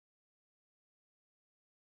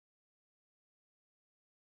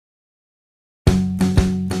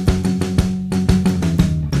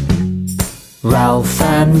Ralph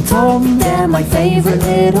and Tom, they're my favourite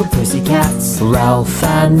little pussycats. Ralph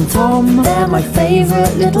and Tom, they're my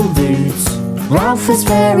favourite little dudes. Ralph has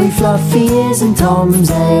very fluffy ears and Tom's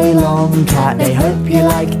a long cat. They hope you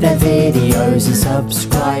like their videos and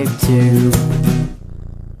subscribe too.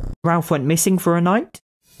 Ralph went missing for a night.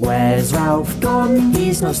 Where's Ralph gone?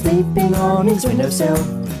 He's not sleeping on his windowsill.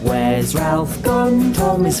 Where's Ralph gone?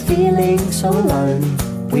 Tom is feeling so alone.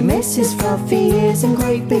 We miss his fluffy ears and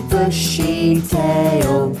great big bushy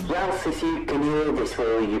tail. Ralph, if you can hear this,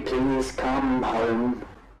 will you please come home?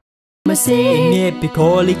 I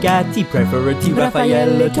piccoli gatti preferiti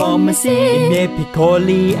Raffaella e Thomas. I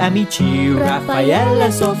piccoli amici Raffaella,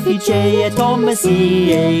 Soffice e Thomas.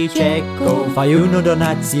 E Cecco, fai una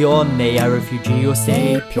donazione a Refugio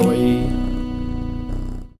Sepioi.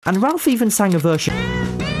 And Ralph even sang a version.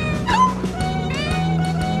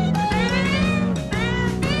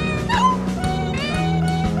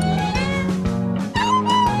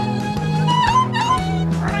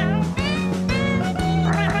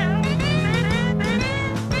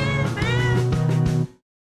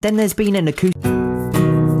 Then there's been an acoustic.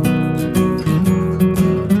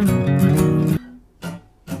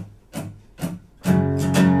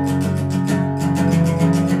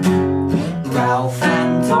 Ralph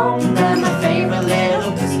and Tom, they're my favourite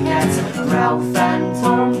little pussycats. Ralph and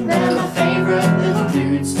Tom, they're my favourite little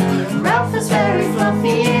dudes. Ralph has very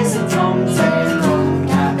fluffy ears and Tom's a long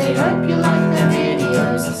cat. They hope you like their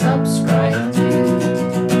videos and subscribe too.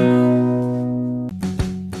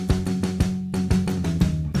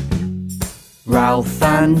 Ralph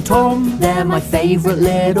and Tom, they're my favourite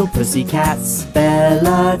little pussycats.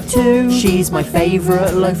 Bella too, she's my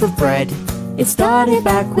favourite loaf of bread. It started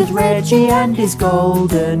back with Reggie and his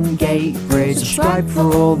Golden Gate Bridge. Subscribe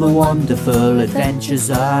for all the wonderful adventures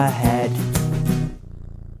ahead.